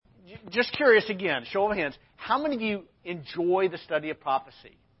just curious again, show of hands, how many of you enjoy the study of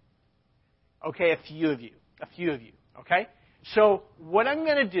prophecy? Okay, a few of you. Okay? So what I'm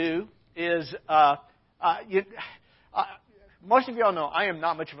going to do is, most of y'all know I am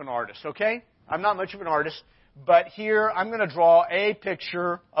not much of an artist, okay? I'm not much of an artist, but here I'm going to draw a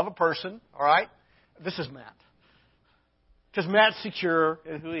picture of a person, all right? This is Matt. Because Matt's secure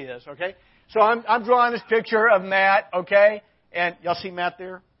in who he is, okay? So I'm drawing this picture of Matt, okay? And y'all see Matt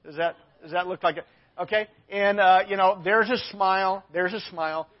there? Does that look like it? Okay? And, there's a smile.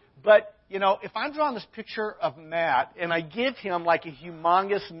 But, if I'm drawing this picture of Matt and I give him like a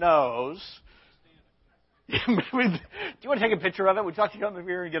humongous nose, do you want to take a picture of it? Would you like to come over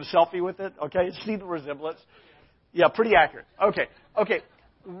here and get a selfie with it? Okay? See the resemblance? Yeah, pretty accurate. Okay.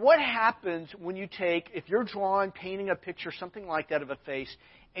 What happens when if you're painting a picture, something like that of a face,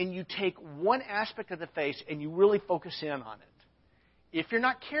 and you take one aspect of the face and you really focus in on it? If you're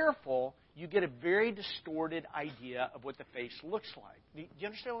not careful, you get a very distorted idea of what the face looks like. Do you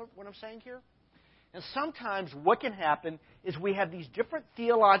understand what I'm saying here? And sometimes what can happen is we have these different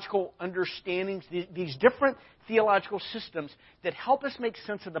theological understandings, these different theological systems that help us make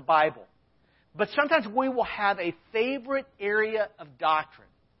sense of the Bible. But sometimes we will have a favorite area of doctrine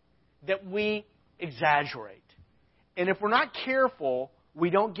that we exaggerate. And if we're not careful, we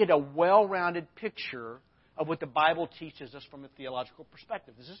don't get a well-rounded picture of what the Bible teaches us from a theological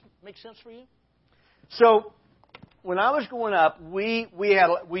perspective. Does this make sense for you? So, when I was growing up, we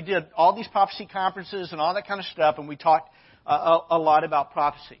did all these prophecy conferences and all that kind of stuff, and we talked a lot about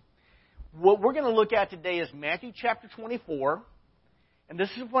prophecy. What we're going to look at today is Matthew chapter 24, and this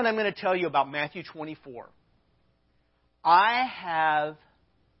is what I'm going to tell you about Matthew 24.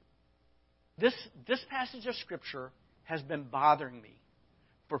 This passage of Scripture has been bothering me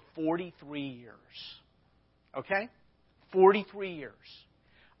for 43 years. Okay? 43 years.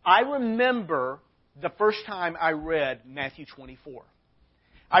 I remember the first time I read Matthew 24.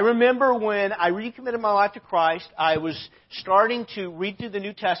 I remember when I recommitted my life to Christ, I was starting to read through the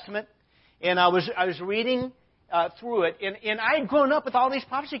New Testament, and I was reading through it, and I had grown up with all these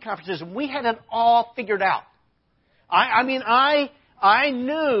prophecy conferences, and we had it all figured out. I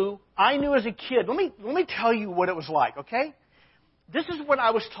knew as a kid. Let me tell you what it was like, okay? This is what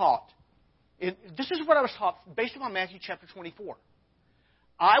I was taught. This is what I was taught based upon Matthew chapter 24.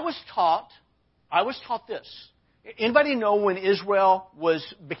 I was taught this. Anybody know when Israel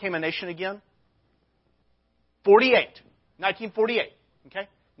became a nation again? 1948. Okay?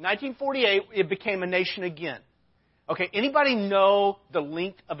 1948, it became a nation again. Okay, anybody know the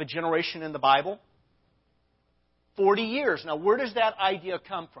length of a generation in the Bible? 40 years. Now, where does that idea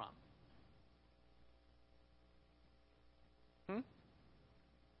come from?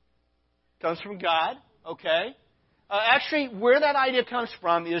 Comes from God, okay. Actually, where that idea comes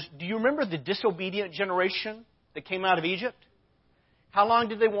from is, do you remember the disobedient generation that came out of Egypt? How long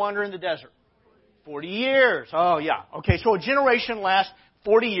did they wander in the desert? 40 years. Oh, yeah. Okay, so a generation lasts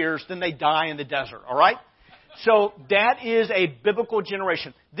 40 years, then they die in the desert, all right? So that is a biblical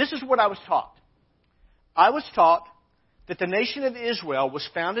generation. This is what I was taught. I was taught that the nation of Israel was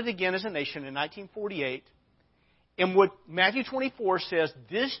founded again as a nation in 1948. And what Matthew 24 says,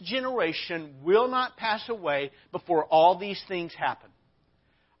 this generation will not pass away before all these things happen.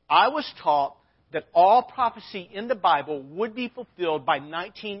 I was taught that all prophecy in the Bible would be fulfilled by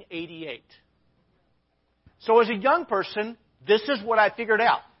 1988. So as a young person, this is what I figured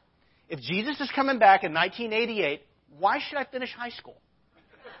out. If Jesus is coming back in 1988, why should I finish high school?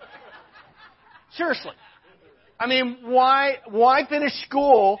 Seriously. I mean, why finish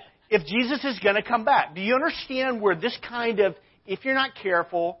school if Jesus is going to come back? Do you understand where this kind of, if you're not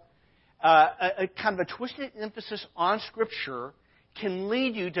careful, a kind of a twisted emphasis on Scripture can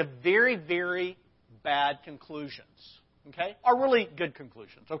lead you to very, very bad conclusions, okay? Or really good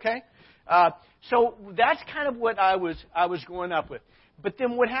conclusions, okay? So that's kind of what I was growing up with. But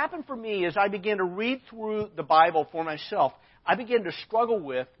then what happened for me is I began to read through the Bible for myself. I began to struggle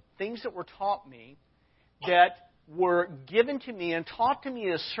with things that were taught me that were given to me and taught to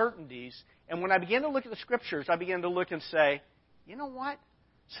me as certainties. And when I began to look at the Scriptures, I began to look and say, you know what?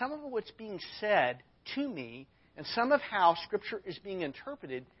 Some of what's being said to me and some of how Scripture is being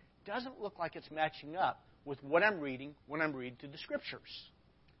interpreted doesn't look like it's matching up with what I'm reading when I'm reading through the Scriptures.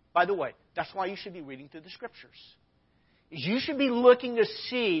 By the way, that's why you should be reading through the Scriptures. You should be looking to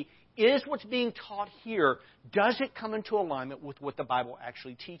see, is what's being taught here, does it come into alignment with what the Bible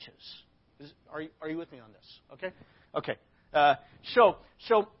actually teaches? Are you with me on this? Okay. So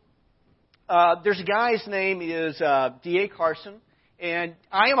there's a guy, his name is D.A. Carson, and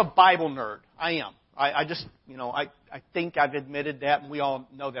I am a Bible nerd. I am. I just, I think I've admitted that, and we all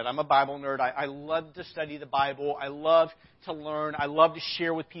know that. I'm a Bible nerd. I love to study the Bible. I love to learn. I love to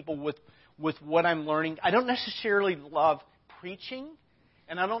share with people with what I'm learning. I don't necessarily love preaching,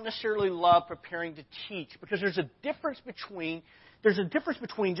 and I don't necessarily love preparing to teach, because there's a difference between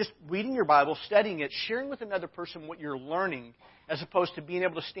just reading your Bible, studying it, sharing with another person what you're learning, as opposed to being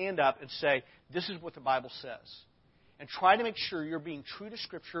able to stand up and say, this is what the Bible says. And try to make sure you're being true to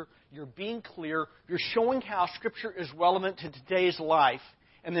Scripture, you're being clear, you're showing how Scripture is relevant to today's life,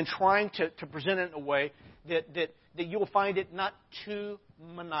 and then trying to present it in a way that you'll find it not too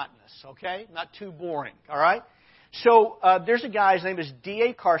monotonous, okay? Not too boring, all right? So there's a guy, his name is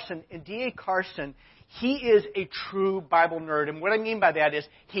D.A. Carson, and D.A. Carson, he is a true Bible nerd. And what I mean by that is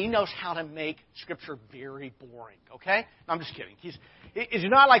he knows how to make Scripture very boring, okay? No, I'm just kidding. He's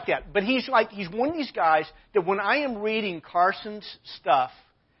not like that. But he's one of these guys that when I am reading Carson's stuff,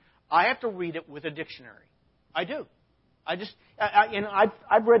 I have to read it with a dictionary. I do.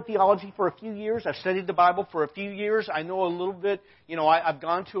 I've read theology for a few years. I've studied the Bible for a few years. I know a little bit. I've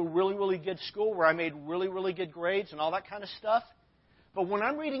gone to a really, really good school where I made really, really good grades and all that kind of stuff. But when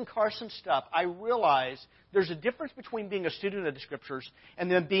I'm reading Carson's stuff, I realize there's a difference between being a student of the Scriptures and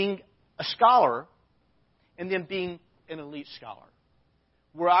then being a scholar and then being an elite scholar.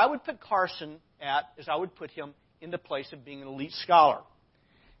 Where I would put Carson at is I would put him in the place of being an elite scholar.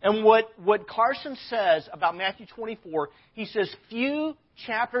 And what Carson says about Matthew 24, he says, few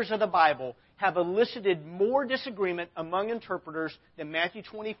chapters of the Bible have elicited more disagreement among interpreters than Matthew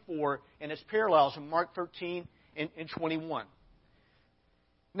 24 and its parallels in Mark 13 and 21.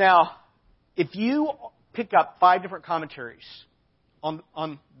 Now, if you pick up 5 different commentaries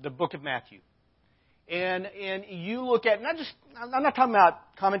on the book of Matthew, and you look at, I'm not talking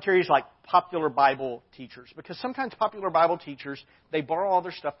about commentaries like popular Bible teachers, because sometimes popular Bible teachers, they borrow all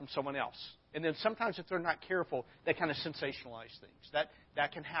their stuff from someone else. And then sometimes if they're not careful, they kind of sensationalize things.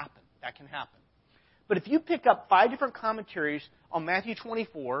 That can happen. That can happen. But if you pick up 5 different commentaries on Matthew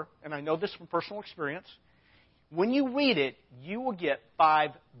 24, and I know this from personal experience, when you read it, you will get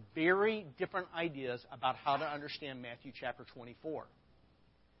 5 very different ideas about how to understand Matthew chapter 24.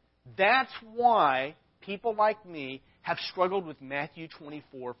 That's why people like me have struggled with Matthew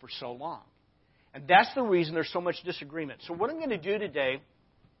 24 for so long. And that's the reason there's so much disagreement. So what I'm going to do today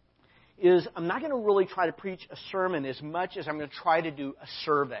is I'm not going to really try to preach a sermon as much as I'm going to try to do a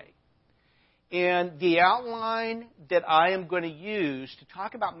survey. And the outline that I am going to use to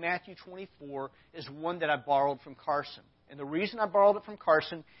talk about Matthew 24 is one that I borrowed from Carson. And the reason I borrowed it from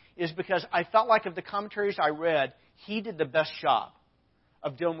Carson is because I felt like of the commentaries I read, he did the best job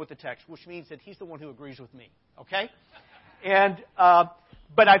of dealing with the text, which means that he's the one who agrees with me, okay? And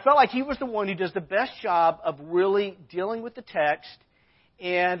but I felt like he was the one who does the best job of really dealing with the text,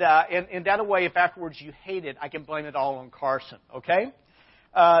 and that way, if afterwards you hate it, I can blame it all on Carson, okay?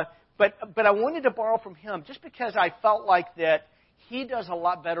 But I wanted to borrow from him just because I felt like that he does a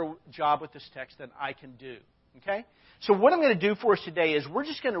lot better job with this text than I can do, okay? So what I'm going to do for us today is we're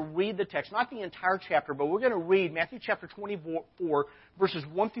just going to read the text, not the entire chapter, but we're going to read Matthew chapter 24, verses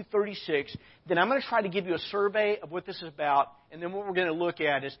 1 through 36. Then I'm going to try to give you a survey of what this is about, and then what we're going to look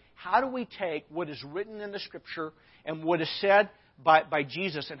at is how do we take what is written in the Scripture and what is said by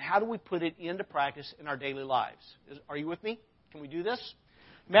Jesus, and how do we put it into practice in our daily lives? Are you with me? Can we do this?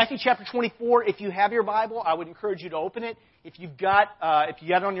 Matthew chapter 24, if you have your Bible, I would encourage you to open it. If you got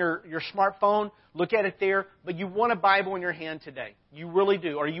it on your smartphone, look at it there. But you want a Bible in your hand today. You really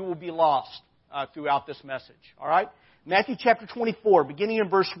do, or you will be lost throughout this message. All right? Matthew chapter 24, beginning in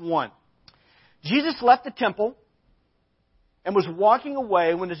verse 1. Jesus left the temple and was walking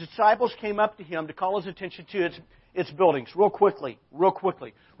away when his disciples came up to him to call his attention to its buildings. Real quickly.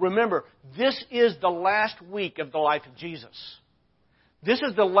 Remember, this is the last week of the life of Jesus. This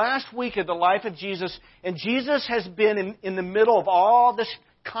is the last week of the life of Jesus, and Jesus has been in the middle of all this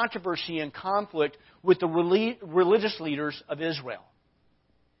controversy and conflict with the religious leaders of Israel.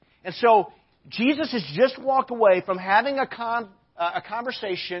 And so Jesus has just walked away from having a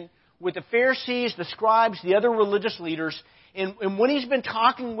conversation with the Pharisees, the scribes, the other religious leaders, and when he's been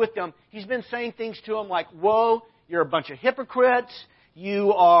talking with them, he's been saying things to them like, whoa, you're a bunch of hypocrites,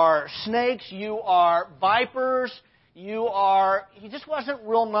 you are snakes, you are vipers, he just wasn't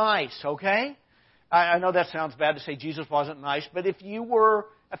real nice, okay? I know that sounds bad to say Jesus wasn't nice, but if you were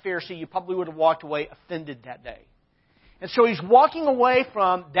a Pharisee, you probably would have walked away offended that day. And so he's walking away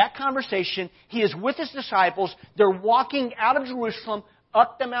from that conversation. He is with his disciples. They're walking out of Jerusalem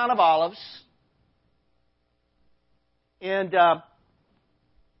up the Mount of Olives. And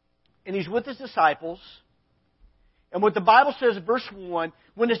he's with his disciples. And what the Bible says in verse 1,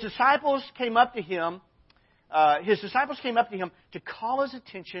 when his disciples came up to him to call his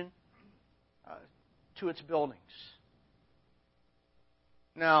attention to its buildings.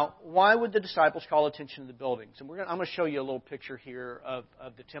 Now, why would the disciples call attention to the buildings? And I'm going to show you a little picture here of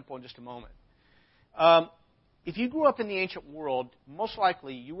the temple in just a moment. If you grew up in the ancient world, most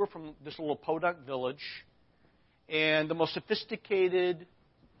likely you were from this little podunk village, and the most sophisticated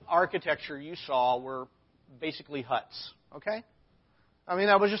architecture you saw were basically huts. Okay? I mean,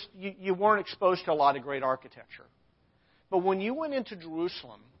 that was just, you weren't exposed to a lot of great architecture. But when you went into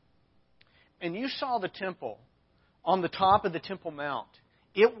Jerusalem and you saw the temple on the top of the Temple Mount,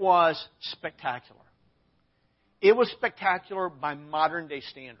 it was spectacular. It was spectacular by modern day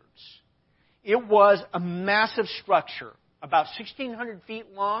standards. It was a massive structure, about 1,600 feet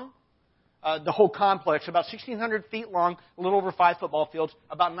long, the whole complex, about 1,600 feet long, a little over 5 football fields,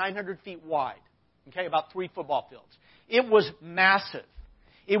 about 900 feet wide, okay, about 3 football fields. It was massive.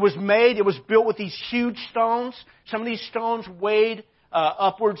 It was built with these huge stones. Some of these stones weighed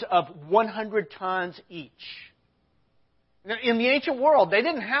upwards of 100 tons each. Now, in the ancient world, they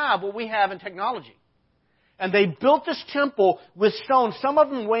didn't have what we have in technology. And they built this temple with stones, some of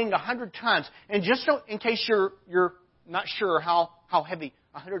them weighing 100 tons. And just so, in case you're not sure how heavy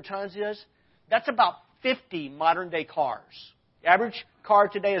 100 tons is, that's about 50 modern-day cars. The average car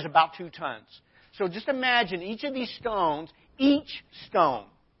today is about 2 tons. So just imagine each of these stones, each stone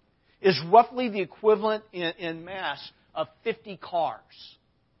is roughly the equivalent in mass of 50 cars.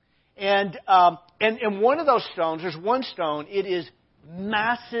 And one of those stones, there's one stone, it is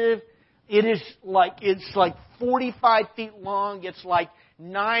massive. It's like 45 feet long. It's like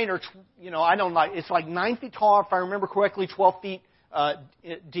 9 or, it's like 9 feet tall, if I remember correctly, 12 feet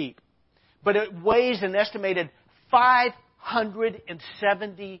deep. But it weighs an estimated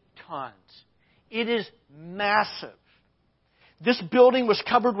 570 tons. It is massive. This building was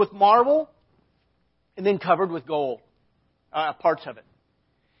covered with marble and then covered with gold, parts of it.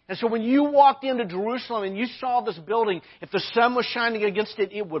 And so when you walked into Jerusalem and you saw this building, if the sun was shining against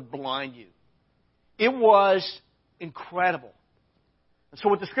it, it would blind you. It was incredible. And so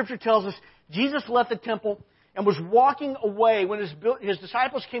what the Scripture tells us, Jesus left the temple and was walking away when his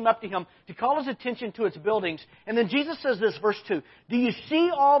disciples came up to him to call his attention to its buildings. And then Jesus says this, verse 2, "Do you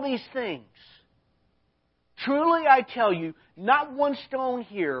see all these things? Truly I tell you, not one stone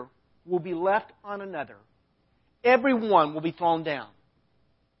here will be left on another. Every one will be thrown down."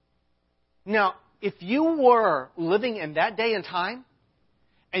 Now, if you were living in that day and time,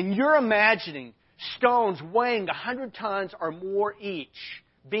 and you're imagining stones weighing 100 tons or more each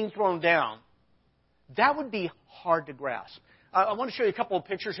being thrown down, that would be hard to grasp. I want to show you a couple of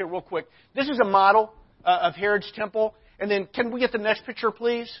pictures here real quick. This is a model of Herod's temple. And then can we get the next picture,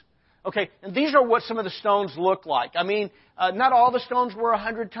 please? Okay, and these are what some of the stones look like. I mean, not all the stones were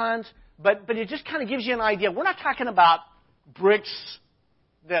 100 tons, but it just kind of gives you an idea. We're not talking about bricks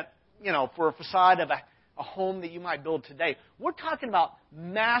that, for a facade of a home that you might build today. We're talking about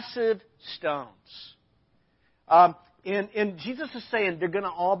massive stones. And Jesus is saying they're going to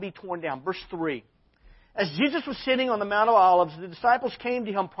all be torn down. Verse 3. As Jesus was sitting on the Mount of Olives, the disciples came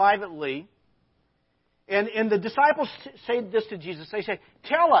to him privately. And the disciples say this to Jesus. They say,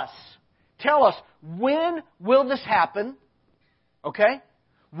 tell us, when will this happen? Okay?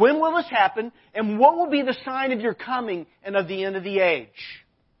 When will this happen? And what will be the sign of your coming and of the end of the age?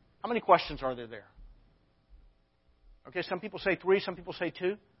 How many questions are there? Okay, some people say 3, some people say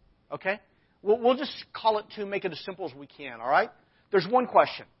 2. Okay? We'll just call it 2, make it as simple as we can, all right? There's one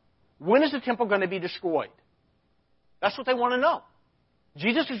question. When is the temple going to be destroyed? That's what they want to know.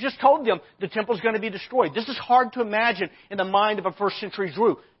 Jesus has just told them the temple is going to be destroyed. This is hard to imagine in the mind of a first century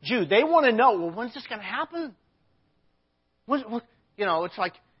Jew. They want to know, well, when's this going to happen? It's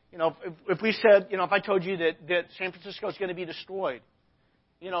like, if we said, if I told you that San Francisco is going to be destroyed,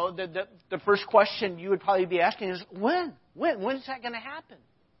 the first question you would probably be asking is, when? When is that going to happen?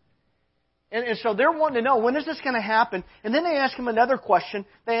 And so they're wanting to know, when is this going to happen? And then they ask him another question.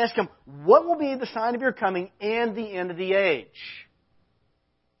 They ask him, what will be the sign of your coming and the end of the age?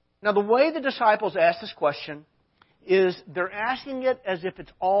 Now, the way the disciples ask this question is they're asking it as if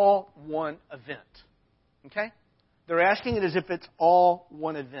it's all one event. Okay? They're asking it as if it's all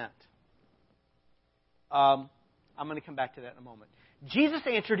one event. I'm going to come back to that in a moment. Jesus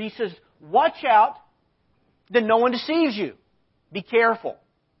answered, he says, watch out that no one deceives you. Be careful.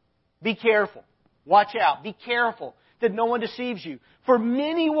 Be careful. Watch out. Be careful that no one deceives you. For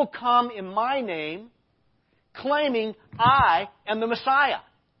many will come in my name, claiming I am the Messiah.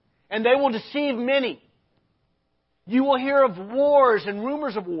 And they will deceive many. You will hear of wars and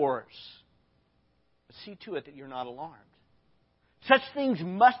rumors of wars. But see to it that you're not alarmed. Such things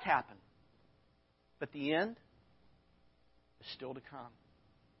must happen. But the end is still to come.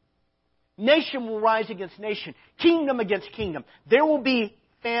 Nation will rise against nation, kingdom against kingdom. There will be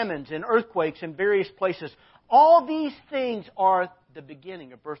famines and earthquakes in various places. All these things are the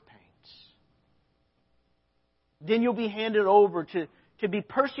beginning of birth pains. Then you'll be handed over to be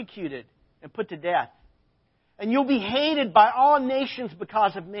persecuted and put to death. And you'll be hated by all nations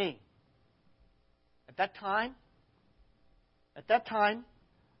because of me. At that time,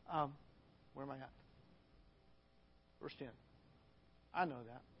 where am I at? Verse 10. I know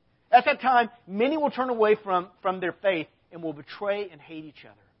that. At that time, many will turn away from their faith and will betray and hate each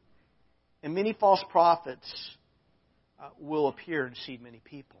other. And many false prophets will appear and deceive many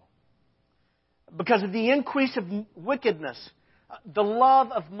people. Because of the increase of wickedness, the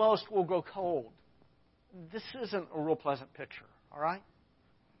love of most will grow cold. This isn't a real pleasant picture, all right?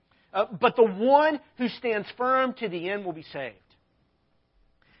 But the one who stands firm to the end will be saved.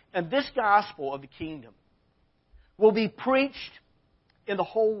 And this gospel of the kingdom will be preached in the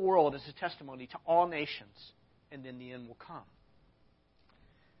whole world as a testimony to all nations, and then the end will come.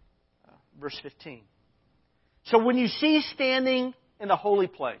 Verse 15. So when you see standing in the holy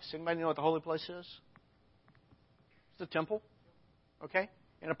place, anybody know what the holy place is? It's the temple. Okay?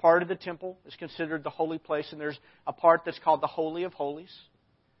 And a part of the temple is considered the holy place, and there's a part that's called the Holy of Holies.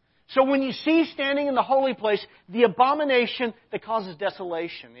 So when you see standing in the holy place, the abomination that causes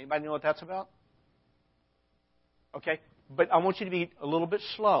desolation. Anybody know what that's about? Okay? But I want you to be a little bit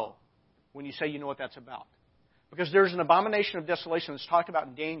slow when you say you know what that's about. Because there's an abomination of desolation that's talked about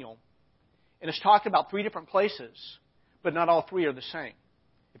in Daniel. And it's talked about 3 different places, but not all 3 are the same.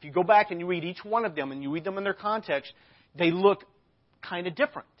 If you go back and you read each one of them and you read them in their context, they look kind of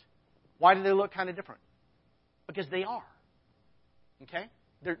different. Why do they look kind of different? Because they are. Okay?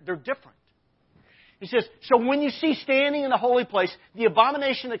 They're different. He says, so when you see standing in the holy place, the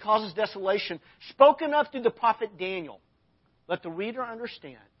abomination that causes desolation, spoken of through the prophet Daniel, let the reader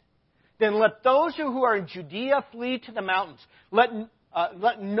understand. Then let those who are in Judea flee to the mountains. Let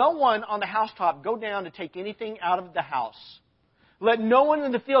no one on the housetop go down to take anything out of the house. Let no one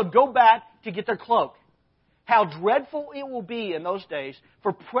in the field go back to get their cloak. How dreadful it will be in those days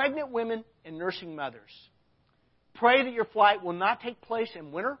for pregnant women and nursing mothers. Pray that your flight will not take place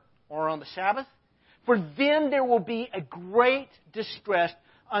in winter or on the Sabbath, for then there will be a great distress,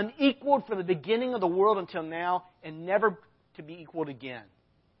 unequaled from the beginning of the world until now, and never to be equaled again.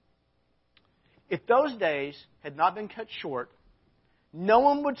 If those days had not been cut short, no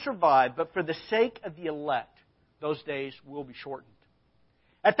one would survive, but for the sake of the elect, those days will be shortened.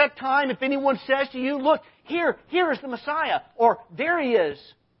 At that time, if anyone says to you, look, here is the Messiah, or there he is,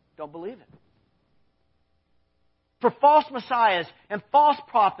 don't believe it. For false messiahs and false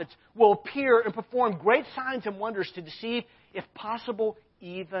prophets will appear and perform great signs and wonders to deceive, if possible,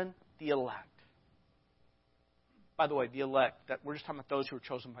 even the elect. By the way, the elect, that we're just talking about those who are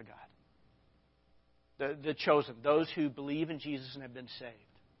chosen by God. The chosen, those who believe in Jesus and have been saved.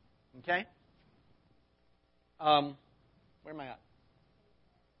 Okay? Where am I at?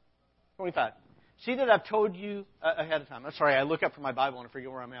 25. See that I've told you ahead of time. I'm sorry, I look up from my Bible and I forget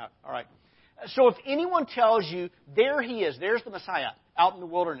where I'm at. All right. So if anyone tells you, there he is, there's the Messiah, out in the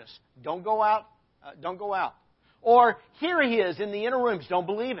wilderness, don't go out, don't go out. Or, here he is in the inner rooms, don't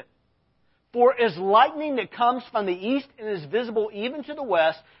believe it. For as lightning that comes from the east and is visible even to the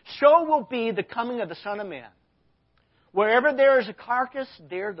west, so will be the coming of the Son of Man. Wherever there is a carcass,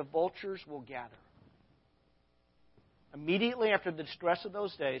 there the vultures will gather. Immediately after the distress of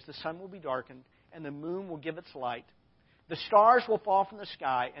those days, the sun will be darkened, and the moon will give its light. The stars will fall from the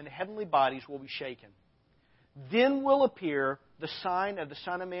sky, and the heavenly bodies will be shaken. Then will appear the sign of the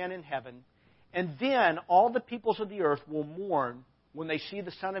Son of Man in heaven, and then all the peoples of the earth will mourn when they see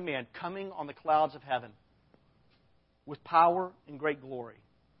the Son of Man coming on the clouds of heaven with power and great glory.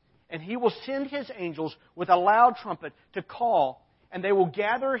 And he will send his angels with a loud trumpet to call, and they will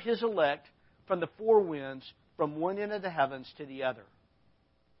gather his elect from the 4 winds, from one end of the heavens to the other.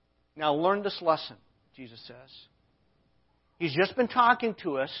 Now learn this lesson, Jesus says. He's just been talking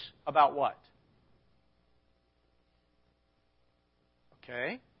to us about what?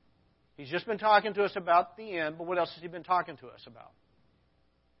 Okay. He's just been talking to us about the end, but what else has he been talking to us about?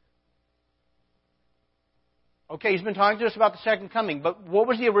 Okay, he's been talking to us about the second coming, but what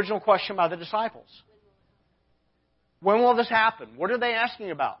was the original question by the disciples? When will this happen? What are they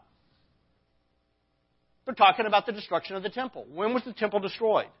asking about? They're talking about the destruction of the temple. When was the temple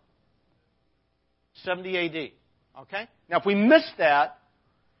destroyed? 70 A.D. Okay? Now, if we miss that,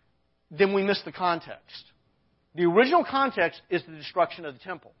 then we miss the context. The original context is the destruction of the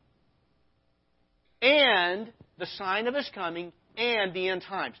temple. and the sign of His coming and the end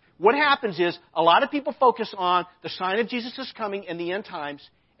times. What happens is a lot of people focus on the sign of Jesus' coming and the end times,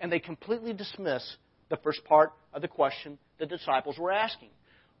 and they completely dismiss the first part of the question the disciples were asking.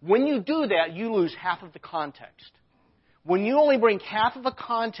 When you do that, you lose half of the context. When you only bring half of a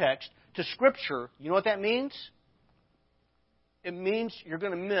context to Scripture, you know what that means? It means you're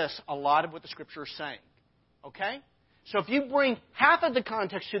going to miss a lot of what the Scripture is saying. Okay? So if you bring half of the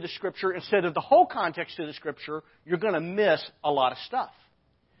context to the Scripture instead of the whole context to the Scripture, you're going to miss a lot of stuff.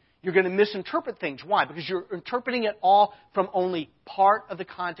 You're going to misinterpret things. Why? Because you're interpreting it all from only part of the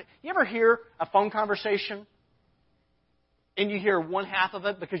context. You ever hear a phone conversation and you hear one half of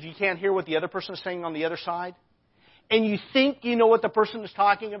it because you can't hear what the other person is saying on the other side? And you think you know what the person is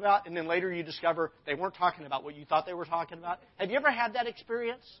talking about, and then later you discover they weren't talking about what you thought they were talking about? Have you ever had that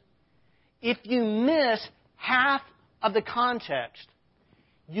experience? If you miss half of the context,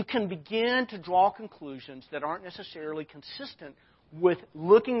 you can begin to draw conclusions that aren't necessarily consistent with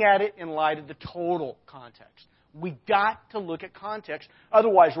looking at it in light of the total context. We've got to look at context.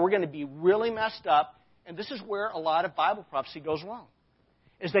 Otherwise, we're going to be really messed up, and this is where a lot of Bible prophecy goes wrong.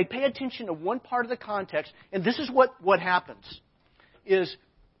 Is they pay attention to one part of the context, and this is what happens, is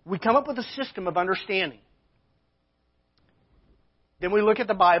we come up with a system of understanding. Then we look at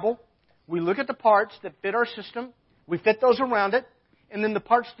the Bible, we look at the parts that fit our system, we fit those around it, and then the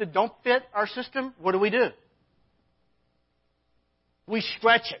parts that don't fit our system, what do? We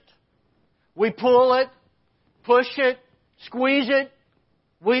stretch it. We pull it, push it, squeeze it.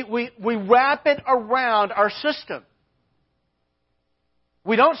 We wrap it around our system.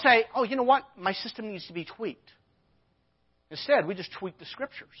 We don't say, oh, you know what? My system needs to be tweaked. Instead, we just tweak the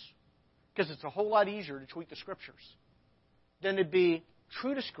Scriptures. Because it's a whole lot easier to tweak the Scriptures than to be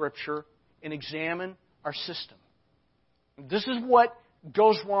true to Scripture and examine our system. This is what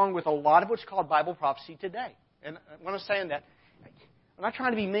goes wrong with a lot of what's called Bible prophecy today. And when I'm saying that, I'm not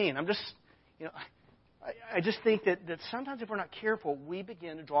trying to be mean. I'm just, I just think that sometimes if we're not careful, we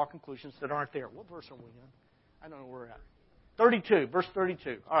begin to draw conclusions that aren't there. What verse are we in? I don't know where we're at. 32, verse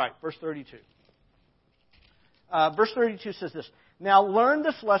 32. All right, verse 32. Verse 32 says this, "Now learn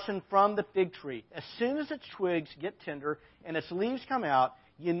this lesson from the fig tree. As soon as its twigs get tender and its leaves come out,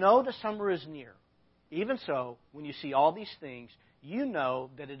 you know the summer is near. Even so, when you see all these things, you know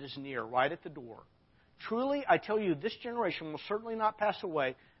that it is near, right at the door. Truly, I tell you, this generation will certainly not pass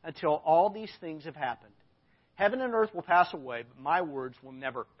away until all these things have happened. Heaven and earth will pass away, but my words will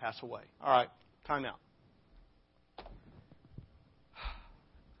never pass away." All right, time out.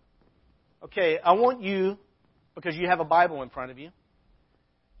 Okay, I want you, because you have a Bible in front of you,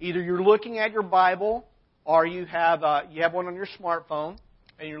 either you're looking at your Bible or you have one on your smartphone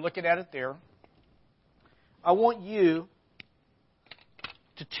and you're looking at it there. I want you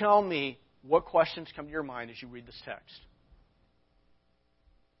to tell me what questions come to your mind as you read this text.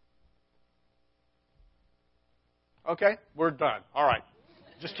 Okay, we're done. All right,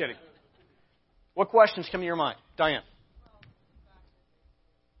 just kidding. What questions come to your mind? Diane.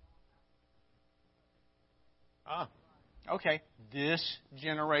 Okay. This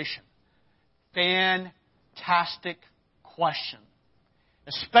generation. Fantastic question.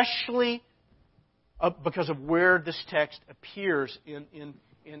 Especially because of where this text appears in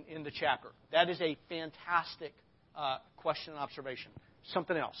the chapter. That is a fantastic question and observation.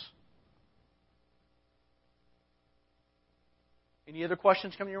 Something else. Any other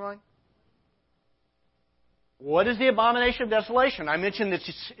questions come to your mind? What is the abomination of desolation? I mentioned that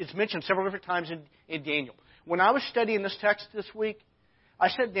it's mentioned several different times in Daniel. When I was studying this text this week, I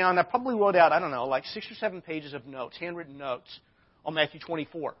sat down and I probably wrote out, like 6 or 7 pages of notes, handwritten notes, on Matthew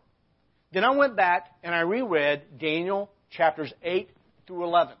 24. Then I went back and I reread Daniel chapters 8 through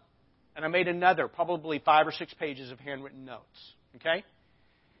 11. And I made another, probably 5 or 6 pages of handwritten notes. Okay?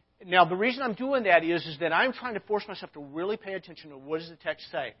 Now, the reason I'm doing that is that I'm trying to force myself to really pay attention to what does the text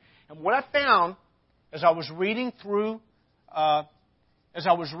say. And what I found as I was reading through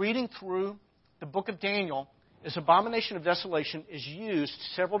the book of Daniel, is abomination of desolation is used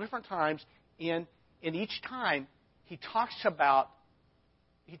several different times. In each time, he talks about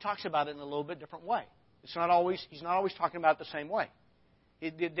it in a little bit different way. He's not always talking about it the same way.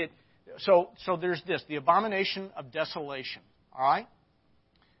 So there's this, the abomination of desolation. All right?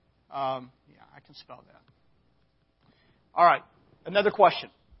 Yeah, I can spell that. All right. Another question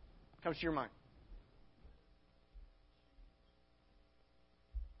comes to your mind.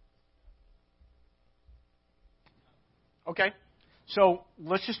 Okay, so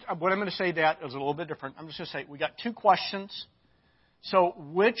let's just, what I'm going to say that is a little bit different. I'm just going to say we got 2 questions. So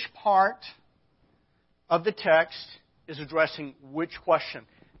which part of the text is addressing which question?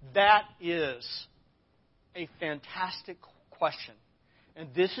 That is a fantastic question. And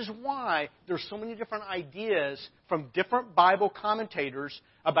this is why there's so many different ideas from different Bible commentators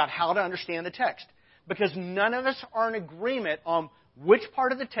about how to understand the text. Because none of us are in agreement on which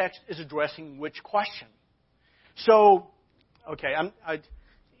part of the text is addressing which question. So, okay,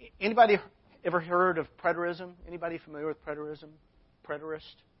 anybody ever heard of preterism? Anybody familiar with preterism? Preterist?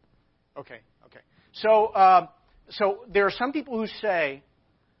 Okay. So there are some people who say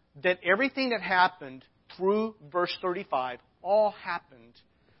that everything that happened through verse 35 all happened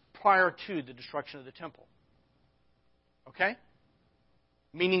prior to the destruction of the temple. Okay?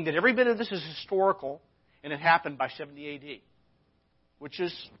 Meaning that every bit of this is historical, and it happened by 70 A.D. Which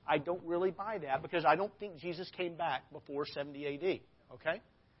is, I don't really buy that, because I don't think Jesus came back before 70 A.D. Okay?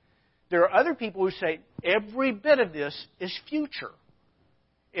 There are other people who say every bit of this is future.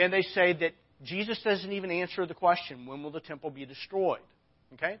 And they say that Jesus doesn't even answer the question, when will the temple be destroyed?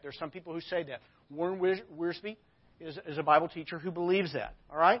 Okay? There are some people who say that. Warren Wiersbe is a Bible teacher who believes that.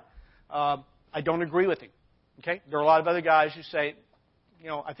 All right? I don't agree with him. Okay? There are a lot of other guys who say,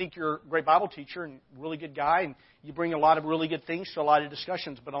 I think you're a great Bible teacher and a really good guy, and you bring a lot of really good things to a lot of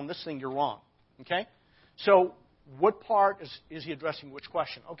discussions, but on this thing you're wrong. Okay? So what part is he addressing which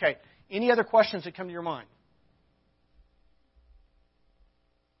question? Okay. Any other questions that come to your mind?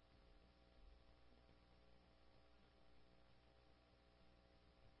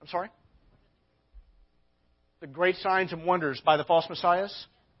 I'm sorry? The great signs and wonders by the false messiahs?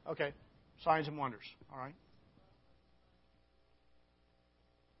 Okay. Signs and wonders. All right.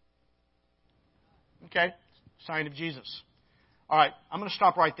 Okay. Sign of Jesus. All right. I'm going to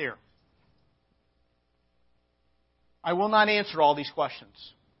stop right there. I will not answer all these questions.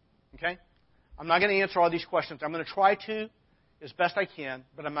 Okay? I'm not going to answer all these questions. I'm going to try to as best I can,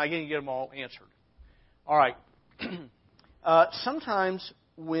 but I'm not going to get them all answered. All right. Sometimes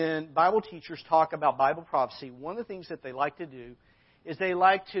when Bible teachers talk about Bible prophecy, one of the things that they like to do is they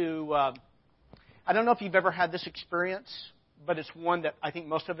like to, I don't know if you've ever had this experience, but it's one that I think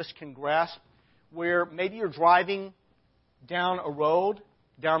most of us can grasp, where maybe you're driving down a road,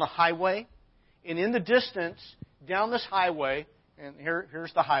 down a highway, and in the distance, down this highway, and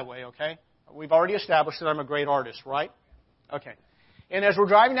here's the highway, okay? We've already established that I'm a great artist, right? Okay. And as we're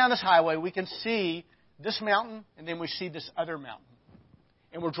driving down this highway, we can see this mountain, and then we see this other mountain.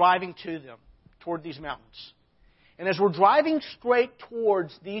 And we're driving to them, toward these mountains. And as we're driving straight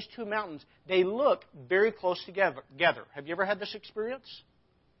towards these two mountains, they look very close together. Have you ever had this experience?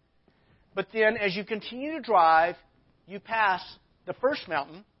 But then, as you continue to drive, you pass the first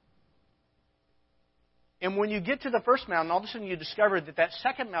mountain. And when you get to the first mountain, all of a sudden you discover that that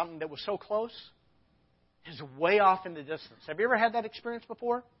second mountain that was so close is way off in the distance. Have you ever had that experience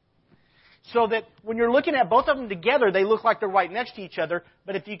before? So that when you're looking at both of them together, they look like they're right next to each other.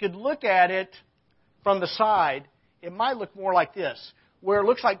 But if you could look at it from the side, it might look more like this, where it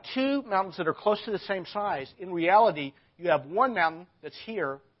looks like two mountains that are close to the same size. In reality, you have one mountain that's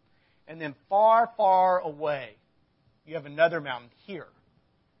here, and then far, far away, you have another mountain here.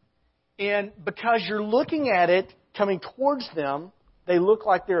 And because you're looking at it coming towards them, they look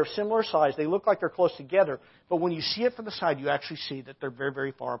like they're a similar size. They look like they're close together. But when you see it from the side, you actually see that they're very,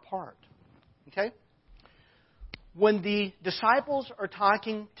 very far apart. Okay? When the disciples are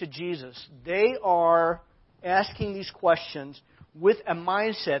talking to Jesus, they are asking these questions with a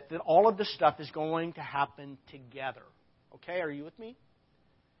mindset that all of this stuff is going to happen together. Okay? Are you with me?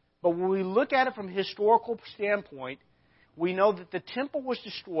 But when we look at it from a historical standpoint, we know that the temple was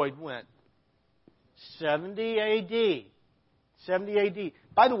destroyed when? 70 A.D. 70 A.D.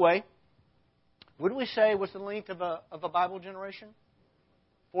 By the way, what do we say was the length of a Bible generation?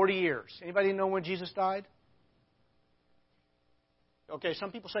 40 years. Anybody know when Jesus died? Okay,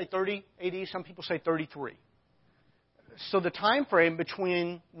 some people say 30 A.D., some people say 33. So the time frame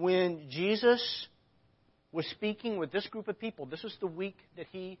between when Jesus was speaking with this group of people, this is the week that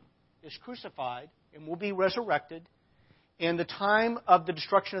he is crucified and will be resurrected, and the time of the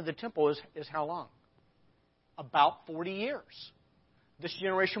destruction of the temple is how long? About 40 years. This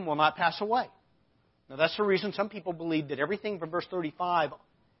generation will not pass away. Now, that's the reason some people believe that everything from verse 35,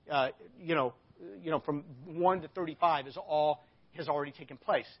 from 1 to 35 has already taken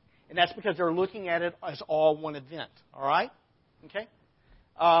place. And that's because they're looking at it as all one event. All right? Okay?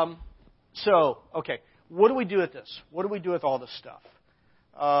 Okay. What do we do with this? What do we do with all this stuff?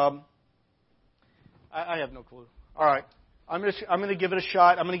 I have no clue. All right. I'm going to give it a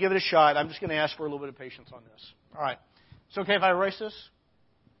shot. I'm just going to ask for a little bit of patience on this. All right. It's okay if I erase this?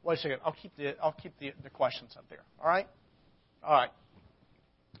 Wait a second. I'll keep the questions up there. All right? All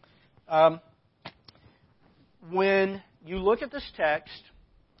right. When you look at this text,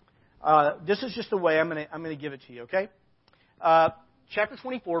 This is just the way I'm going to give it to you, okay? Chapter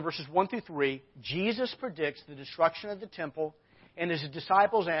 24, verses 1 through 3, Jesus predicts the destruction of the temple, and his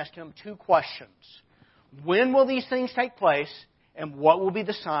disciples ask him two questions. When will these things take place, and what will be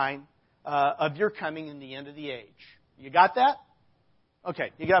the sign of your coming in the end of the age? You got that?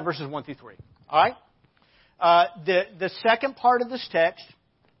 Okay, you got verses 1 through 3. All right? The second part of this text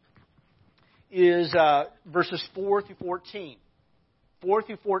is verses 4 through 14. 4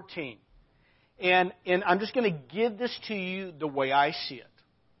 through 14. And I'm just going to give this to you the way I see it.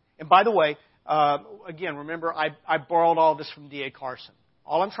 And by the way, again, remember, I borrowed all this from D.A. Carson.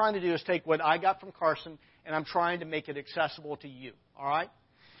 All I'm trying to do is take what I got from Carson, and I'm trying to make it accessible to you. All right?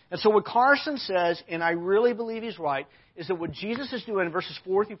 And so what Carson says, and I really believe he's right, is that what Jesus is doing in verses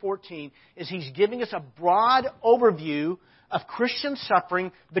 4 through 14 is he's giving us a broad overview of Christian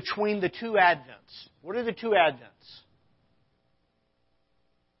suffering between the two Advents. What are the two Advents?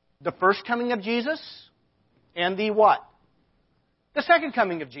 The first coming of Jesus and the what? The second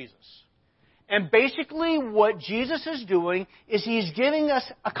coming of Jesus. And basically what Jesus is doing is he's giving us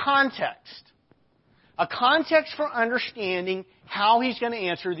a context. A context for understanding how he's going to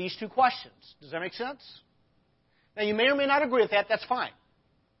answer these two questions. Does that make sense? Now you may or may not agree with that. That's fine.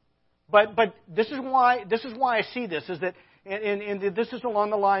 But this is why I see this is that, and this is along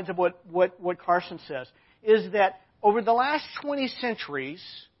the lines of what Carson says, is that over the last 20 centuries,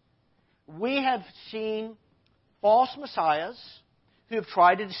 we have seen false messiahs who have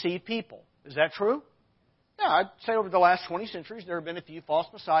tried to deceive people. Is that true? Yeah, I'd say over the last 20 centuries there have been a few false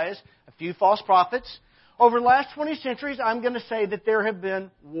messiahs, a few false prophets. Over the last 20 centuries, I'm going to say that there have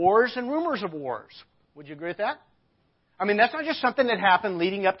been wars and rumors of wars. Would you agree with that? I mean, that's not just something that happened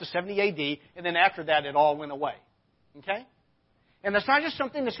leading up to 70 AD, and then after that it all went away. Okay? And that's not just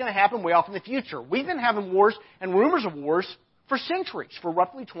something that's going to happen way off in the future. We've been having wars and rumors of wars for centuries, for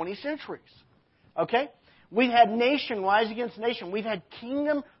roughly 20 centuries. Okay? We've had nation rise against nation. We've had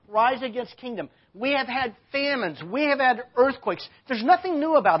kingdom rise against kingdom. We have had famines. We have had earthquakes. There's nothing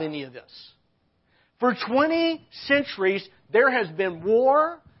new about any of this. For 20 centuries, there has been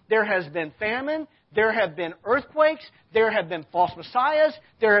war, there has been famine, there have been earthquakes, there have been false messiahs,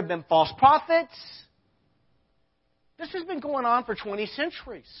 there have been false prophets. This has been going on for 20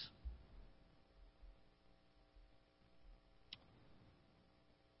 centuries.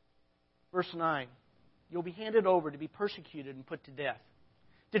 Verse 9, you'll be handed over to be persecuted and put to death.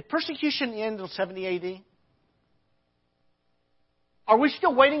 Did persecution end in 70 AD? Are we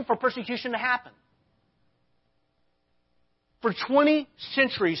still waiting for persecution to happen? For 20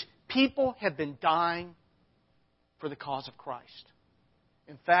 centuries, people have been dying for the cause of Christ.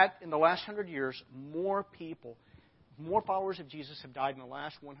 In fact, in the last 100 years, more people, more followers of Jesus have died in the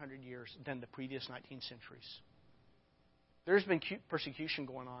last 100 years than the previous 19 centuries. There's been persecution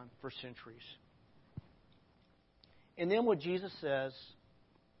going on for centuries. And then what Jesus says,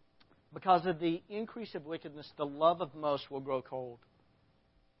 because of the increase of wickedness, the love of most will grow cold.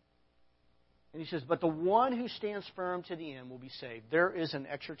 And he says, but the one who stands firm to the end will be saved. There is an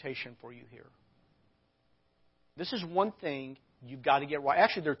exhortation for you here. This is one thing you've got to get right.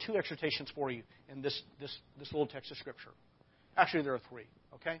 Actually, there are two exhortations for you in this little text of Scripture. Actually, there are three.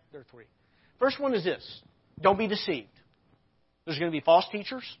 Okay? There are three. First one is this. Don't be deceived. There's going to be false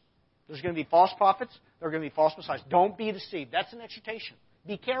teachers. There's going to be false prophets. There are going to be false messiahs. Don't be deceived. That's an exhortation.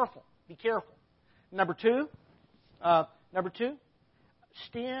 Be careful. Be careful. Number two,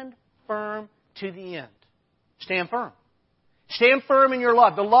 stand firm to the end. Stand firm. Stand firm in your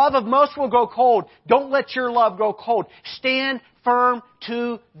love. The love of most will grow cold. Don't let your love grow cold. Stand firm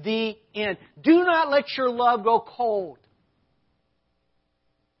to the end. Do not let your love go cold.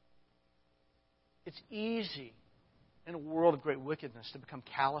 It's easy in a world of great wickedness to become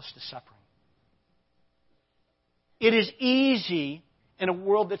callous to suffering. It is easy in a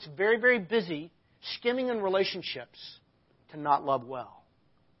world that's very, very busy skimming in relationships to not love well.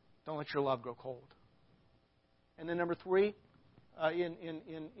 Don't let your love grow cold. And then number three,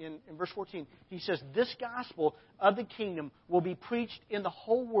 in verse 14, he says, this gospel of the kingdom will be preached in the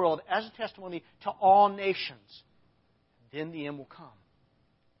whole world as a testimony to all nations. Then the end will come.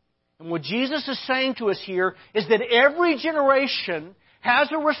 And what Jesus is saying to us here is that every generation has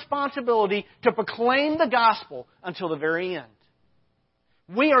a responsibility to proclaim the gospel until the very end.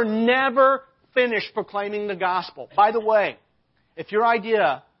 We are never finished proclaiming the gospel. By the way, if your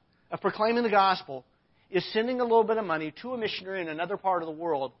idea of proclaiming the gospel is sending a little bit of money to a missionary in another part of the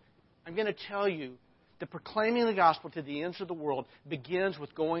world, I'm going to tell you that proclaiming the gospel to the ends of the world begins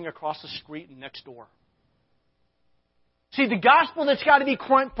with going across the street and next door. See, the gospel that's got to be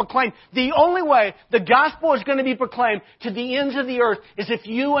proclaimed, the only way the gospel is going to be proclaimed to the ends of the earth is if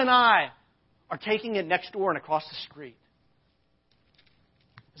you and I are taking it next door and across the street.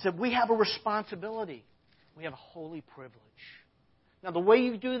 Is that we have a responsibility. We have a holy privilege. Now, the way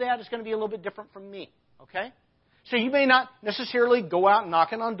you do that is going to be a little bit different from me, okay? So you may not necessarily go out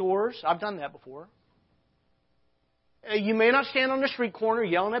knocking on doors. I've done that before. You may not stand on the street corner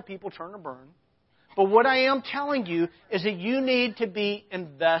yelling at people, turn or burn. But what I am telling you is that you need to be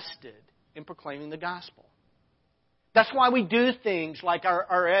invested in proclaiming the gospel. That's why we do things like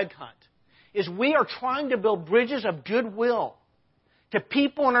our egg hunt. Is we are trying to build bridges of goodwill to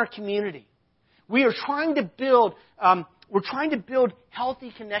people in our community. We are trying to build,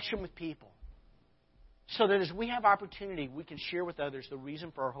 healthy connection with people. So that as we have opportunity, we can share with others the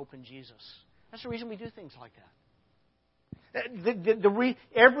reason for our hope in Jesus. That's the reason we do things like that.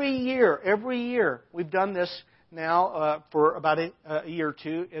 Every year, we've done this now for about a year or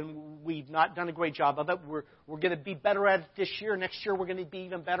two, and we've not done a great job of it. We're going to be better at it this year. Next year, we're going to be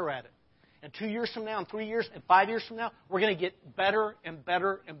even better at it. And 2 years from now, and 3 years, and 5 years from now, we're going to get better and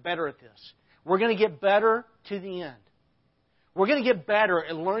better and better at this. We're going to get better to the end. We're going to get better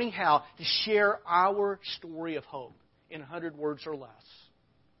at learning how to share our story of hope in 100 words or less.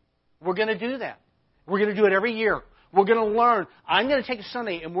 We're going to do that. We're going to do it every year. We're going to learn. I'm going to take a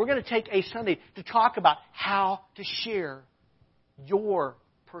Sunday, and we're going to take a Sunday to talk about how to share your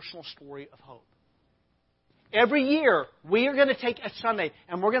personal story of hope. Every year, we are going to take a Sunday,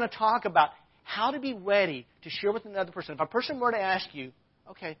 and we're going to talk about how to be ready to share with another person. If a person were to ask you,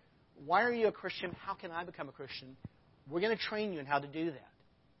 okay, why are you a Christian? How can I become a Christian? We're going to train you in how to do that.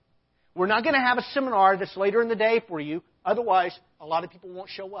 We're not going to have a seminar that's later in the day for you. Otherwise, a lot of people won't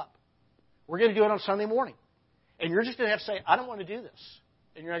show up. We're going to do it on Sunday morning. And you're just going to have to say, I don't want to do this.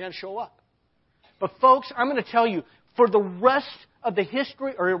 And you're not going to show up. But folks, I'm going to tell you, for the rest of the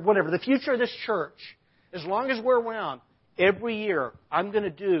history, or whatever, the future of this church, as long as we're around, every year, I'm going to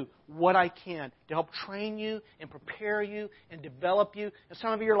do what I can to help train you and prepare you and develop you. And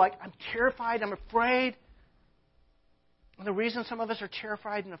some of you are like, I'm terrified, I'm afraid. And the reason some of us are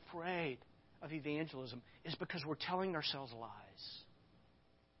terrified and afraid of evangelism is because we're telling ourselves lies.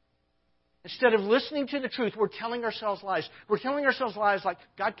 Instead of listening to the truth, we're telling ourselves lies. We're telling ourselves lies like,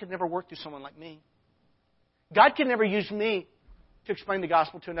 God could never work through someone like me. God could never use me to explain the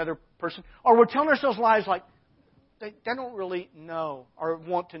gospel to another person. Or we're telling ourselves lies like, they don't really know or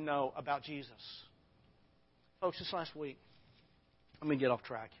want to know about Jesus. Folks, this last week, let me get off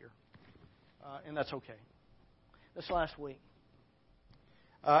track here. And that's okay. This last week,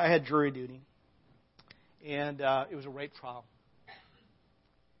 I had jury duty. And it was a rape trial.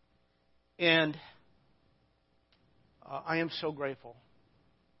 And I am so grateful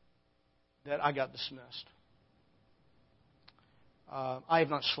that I got dismissed. I have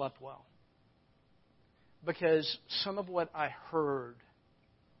not slept well. Because some of what I heard,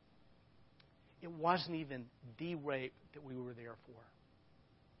 it wasn't even the rape that we were there for.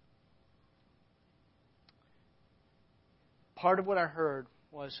 Part of what I heard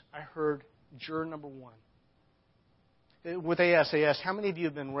was I heard juror number 1. What they asked, how many of you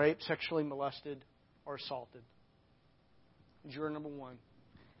have been raped, sexually molested, or assaulted? Juror number 1.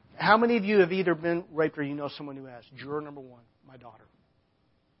 How many of you have either been raped or you know someone who has? Juror number 1, my daughter.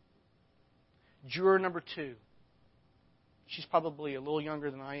 Juror number 2. She's probably a little younger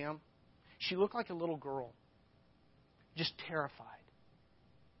than I am. She looked like a little girl, just terrified.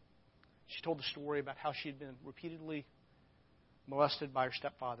 She told the story about how she had been repeatedly molested by her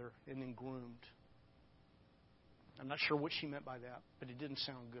stepfather and then groomed. I'm not sure what she meant by that, but it didn't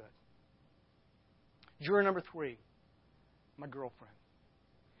sound good. Juror number 3, my girlfriend.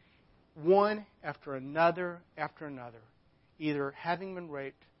 One after another, either having been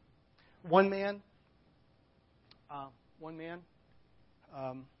raped. One man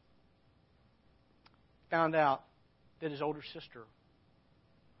found out that his older sister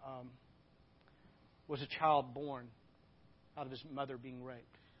was a child born out of his mother being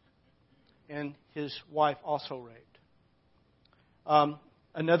raped. And his wife also raped.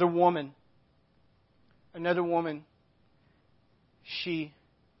 Another woman, she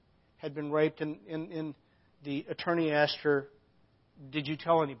had been raped, and the attorney asked her, did you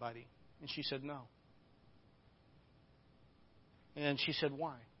tell anybody? And she said, no. And she said,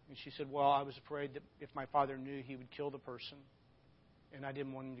 why? And she said, well, I was afraid that if my father knew, he would kill the person, and I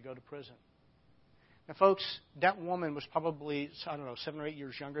didn't want him to go to prison. Now, folks, that woman was probably, 7 or 8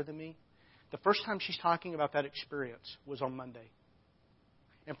 years younger than me. The first time she's talking about that experience was on Monday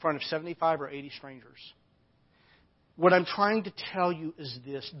in front of 75 or 80 strangers. What I'm trying to tell you is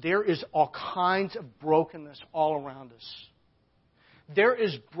this. There is all kinds of brokenness all around us. There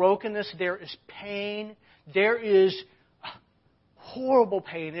is brokenness. There is pain. There is horrible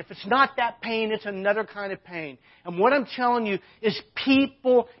pain. If it's not that pain, it's another kind of pain. And what I'm telling you is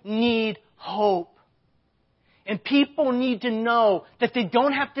people need hope. And people need to know that they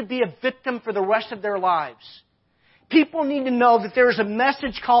don't have to be a victim for the rest of their lives. People need to know that there is a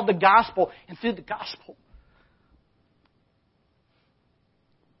message called the gospel. And through the gospel,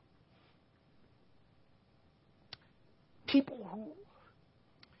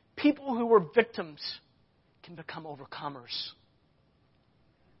 people who were victims can become overcomers.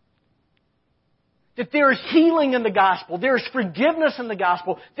 That there is healing in the gospel. There is forgiveness in the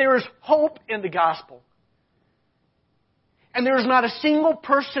gospel. There is hope in the gospel. And there is not a single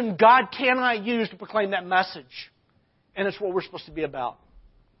person God cannot use to proclaim that message. And it's what we're supposed to be about.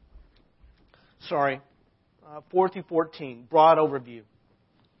 4 through 14, broad overview.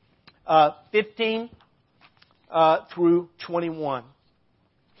 15 through 21.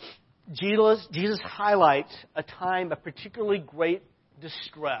 Jesus highlights a time of particularly great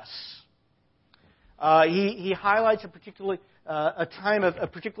distress. He highlights a time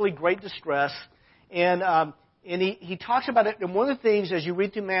of particularly great distress, and he talks about it. And one of the things as you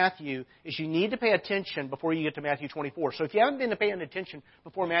read through Matthew is you need to pay attention before you get to Matthew 24. So if you haven't been paying attention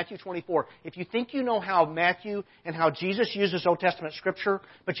before Matthew 24, if you think you know how Matthew and how Jesus uses Old Testament Scripture,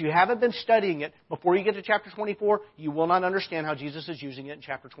 but you haven't been studying it before you get to chapter 24, you will not understand how Jesus is using it in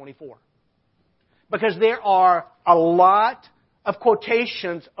chapter 24. Because there are a lot of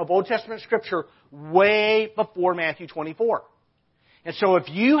quotations of Old Testament Scripture way before Matthew 24. And so if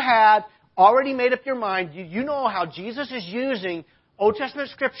you had already made up your mind, you know how Jesus is using Old Testament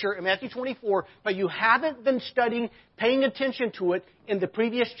Scripture in Matthew 24, but you haven't been studying, paying attention to it in the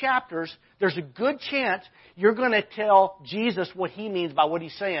previous chapters, there's a good chance you're going to tell Jesus what He means by what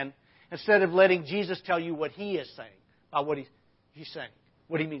He's saying, instead of letting Jesus tell you what He is saying by what He's saying,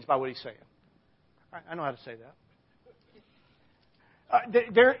 what He means by what He's saying. I know how to say that.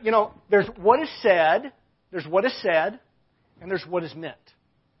 There's what is said, and there's what is meant.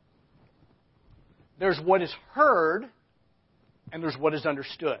 There's what is heard, and there's what is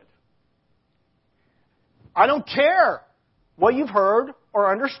understood. I don't care what you've heard or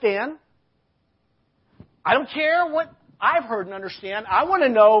understand. I don't care what I've heard and understand. I want to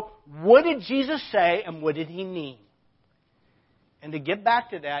know, what did Jesus say and what did He mean? And to get back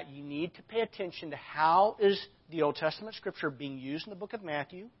to that, you need to pay attention to how is the Old Testament Scripture being used in the book of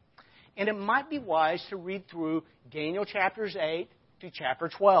Matthew. And it might be wise to read through Daniel chapters 8 to chapter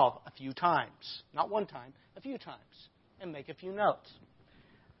 12 a few times. Not one time, a few times. And make a few notes.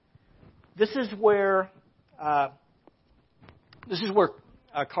 This is where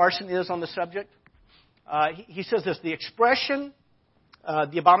Carson is on the subject. He says this: the expression,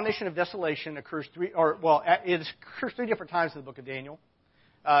 the abomination of desolation, occurs it occurs three different times in the book of Daniel.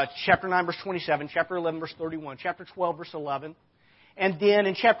 Chapter 9, verse 27, chapter 11, verse 31, chapter 12, verse 11. And then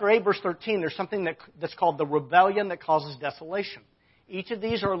in chapter 8, verse 13, there's something that's called the rebellion that causes desolation. Each of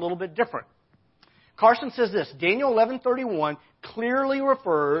these are a little bit different. Carson says this: Daniel 11:31 clearly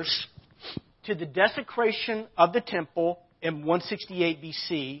refers to the desecration of the temple in 168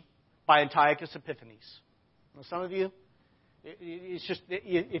 BC by Antiochus Epiphanes. Now, some of you, it's just,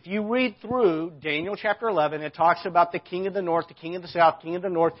 if you read through Daniel chapter 11, it talks about the king of the north, the king of the south, king of the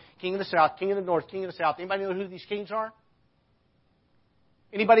north, king of the south, king of the north, king of the south. Anybody know who these kings are?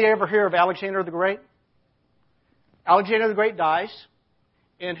 Anybody ever hear of Alexander the Great? Alexander the Great dies,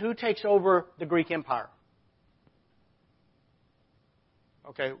 and who takes over the Greek Empire?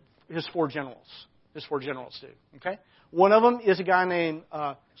 Okay, his four generals. His four generals do. Okay, one of them is a guy named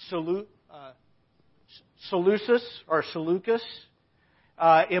Seleucus.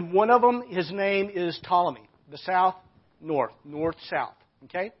 And one of them, his name is Ptolemy. The south, north, south.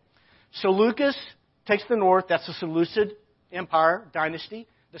 Okay, Seleucus takes the north. That's the Seleucid Empire dynasty.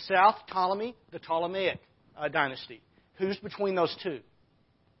 The south, Ptolemy, the Ptolemaic dynasty. Who's between those two?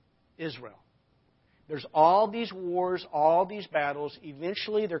 Israel. There's all these wars, all these battles.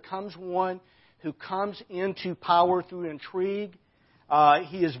 Eventually, there comes one who comes into power through intrigue.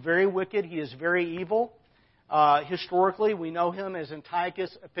 He is very wicked. He is very evil. Historically, we know him as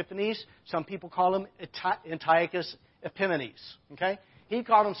Antiochus Epiphanes. Some people call him Antiochus Epimanes. Okay? He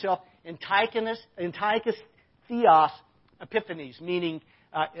called himself Antiochus Theos Epiphanes, meaning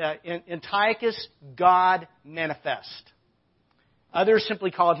Antiochus God manifest. Others simply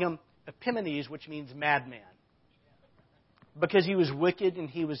called him Epimanes, which means madman, because he was wicked and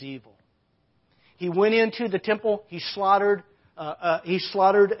he was evil. He went into the temple. He slaughtered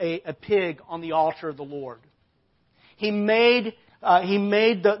a pig on the altar of the Lord. He made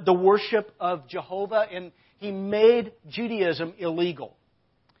the worship of Jehovah, and he made Judaism illegal.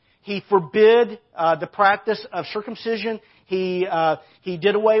 He forbid the practice of circumcision. He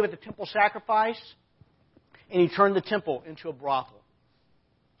did away with the temple sacrifice, and he turned the temple into a brothel,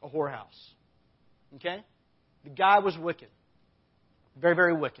 a whorehouse. Okay? The guy was wicked. Very,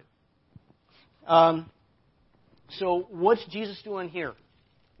 very wicked. So what's Jesus doing here?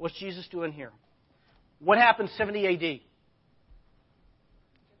 What's Jesus doing here? What happened 70 A.D.?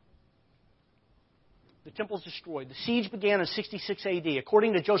 The temple's destroyed. The siege began in 66 A.D.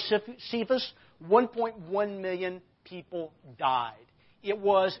 According to Josephus, 1.1 million people died. It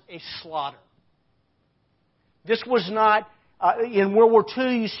was a slaughter. This was not... in World War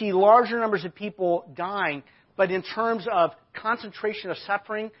II, you see larger numbers of people dying, but in terms of concentration of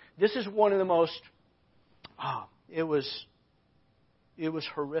suffering, this is one of the most... it was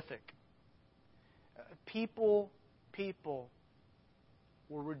horrific. People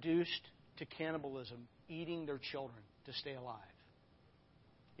were reduced to cannibalism, eating their children to stay alive.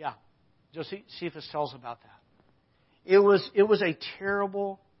 Yeah, Josephus tells about that. It was a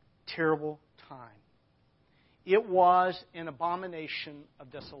terrible, terrible time. It was an abomination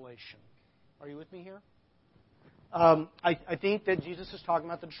of desolation. Are you with me here? I think that Jesus is talking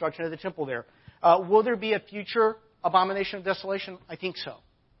about the destruction of the temple there. Will there be a future abomination of desolation? I think so.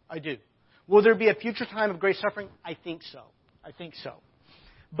 I do. Will there be a future time of great suffering? I think so. I think so.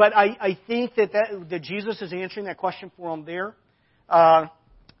 But I think that Jesus is answering that question for them there.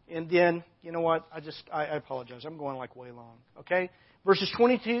 And then, you know what? I apologize. I'm going like way long. Okay? Verses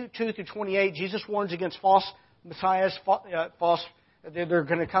 22 through 28, Jesus warns against false messiahs, they're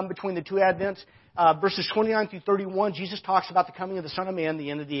going to come between the two advents. Verses 29 through 31, Jesus talks about the coming of the Son of Man, the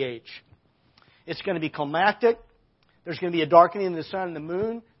end of the age. It's going to be climactic. There's going to be a darkening of the sun and the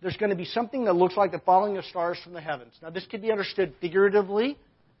moon. There's going to be something that looks like the falling of stars from the heavens. Now, this could be understood figuratively,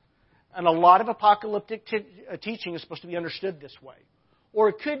 and a lot of apocalyptic teaching is supposed to be understood this way. Or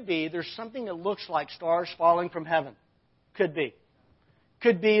it could be there's something that looks like stars falling from heaven. Could be.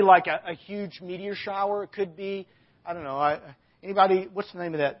 Could be like a huge meteor shower. It could be, I don't know, anybody, what's the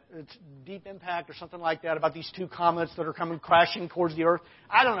name of that? It's Deep Impact or something like that, about these two comets that are coming crashing towards the Earth.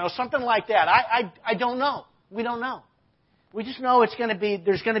 I don't know, something like that. I don't know. We don't know. We just know it's going to be,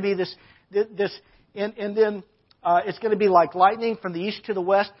 there's going to be this and then it's going to be like lightning from the east to the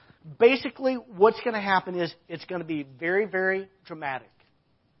west. Basically, what's going to happen is it's going to be very, very dramatic.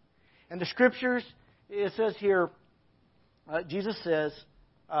 And the Scriptures, it says here, Jesus says,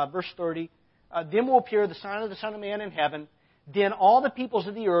 verse 30, then will appear the sign of the Son of Man in heaven. Then all the peoples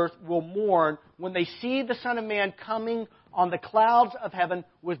of the earth will mourn when they see the Son of Man coming on the clouds of heaven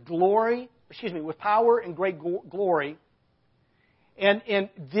with power and great glory. And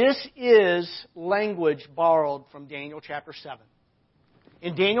this is language borrowed from Daniel chapter 7.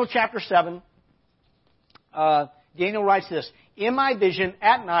 In Daniel chapter 7, Daniel writes this, in my vision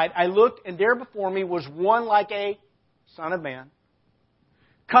at night I looked, and there before me was one like a Son of Man,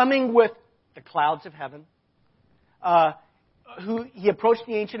 coming with the clouds of heaven, who he approached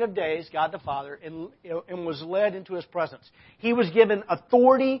the Ancient of Days, God the Father, and was led into his presence. He was given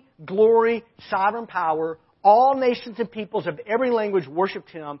authority, glory, sovereign power. All nations and peoples of every language worshipped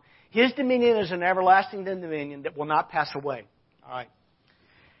him. His dominion is an everlasting dominion that will not pass away. All right.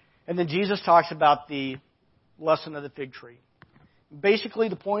 And then Jesus talks about the lesson of the fig tree. Basically,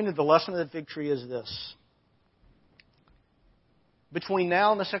 the point of the lesson of the fig tree is this. Between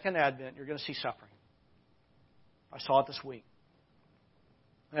now and the second advent, you're going to see suffering. I saw it this week.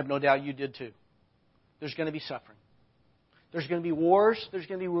 I have no doubt you did too. There's going to be suffering. There's going to be wars. There's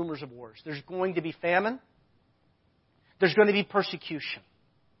going to be rumors of wars. There's going to be famine. There's going to be persecution.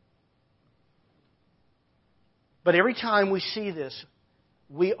 But every time we see this,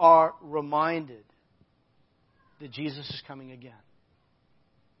 we are reminded that Jesus is coming again.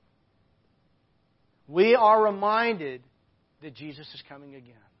 We are reminded that Jesus is coming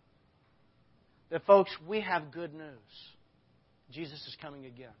again. That, folks, we have good news. Jesus is coming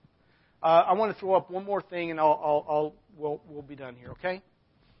again. I want to throw up one more thing, and we'll be done here. Okay?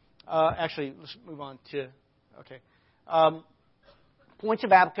 Actually, let's move on to points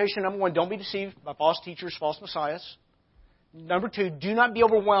of application. Number one: don't be deceived by false teachers, false messiahs. Number two: do not be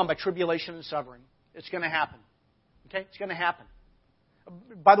overwhelmed by tribulation and suffering. It's going to happen. Okay? It's going to happen.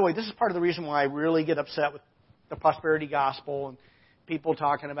 By the way, this is part of the reason why I really get upset with the prosperity gospel and people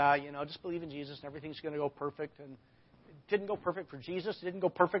talking about, just believe in Jesus and everything's going to go perfect. And it didn't go perfect for Jesus. It didn't go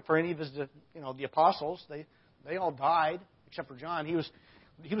perfect for any of his, the apostles. They all died except for John. He was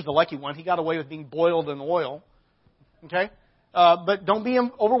the lucky one. He got away with being boiled in oil. Okay? But don't be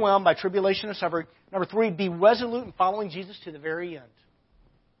overwhelmed by tribulation and suffering. Number 3, be resolute in following Jesus to the very end.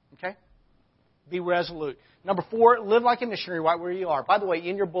 Okay? Be resolute. Number 4, live like a missionary right where you are. By the way,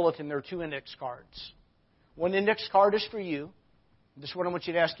 in your bulletin, there are 2 index cards. One index card is for you. This is what I want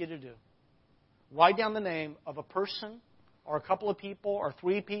you to ask you to do. Write down the name of a person or a couple of people or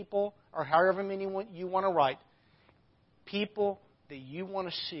 3 people or however many you want to write. People that you want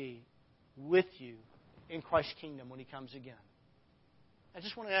to see with you in Christ's kingdom when He comes again. I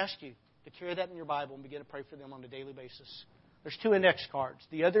just want to ask you to carry that in your Bible and begin to pray for them on a daily basis. There's 2 index cards.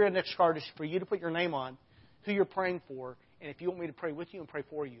 The other index card is for you to put your name on, who you're praying for, and if you want me to pray with you and pray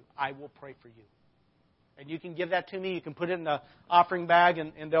for you, I will pray for you. And you can give that to me. You can put it in the offering bag,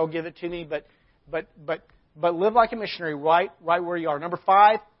 and they'll give it to me. But live like a missionary right where you are. Number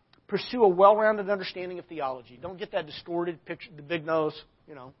 5, pursue a well-rounded understanding of theology. Don't get that distorted picture, the big nose,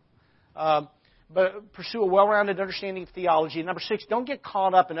 but pursue a well-rounded understanding of theology. And number 6, don't get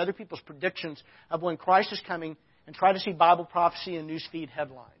caught up in other people's predictions of when Christ is coming and try to see Bible prophecy and newsfeed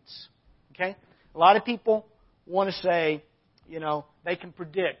headlines. Okay? A lot of people want to say, they can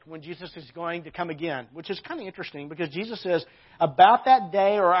predict when Jesus is going to come again, which is kind of interesting because Jesus says, about that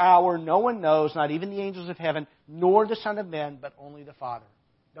day or hour no one knows, not even the angels of heaven, nor the Son of Man, but only the Father.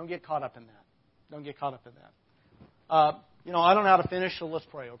 Don't get caught up in that. Don't get caught up in that. I don't know how to finish, so let's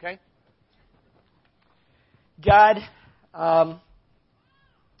pray, okay? God,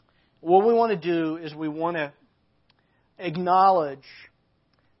 what we want to do is we want to acknowledge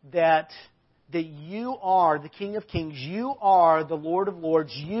that You are the King of Kings. You are the Lord of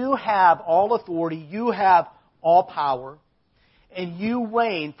Lords. You have all authority. You have all power. And You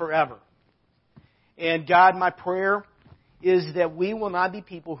reign forever. And God, my prayer is that we will not be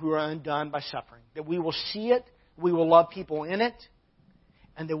people who are undone by suffering. That we will see it, we will love people in it,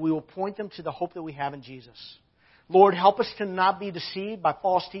 and that we will point them to the hope that we have in Jesus. Lord, help us to not be deceived by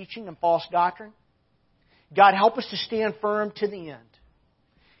false teaching and false doctrine. God, help us to stand firm to the end.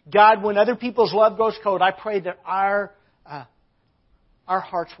 God, when other people's love goes cold, I pray that our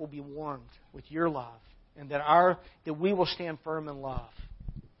hearts will be warmed with Your love, and that we will stand firm in love.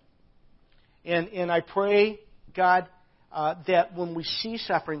 And I pray, God, that when we see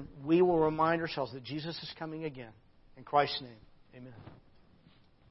suffering, we will remind ourselves that Jesus is coming again. In Christ's name, amen.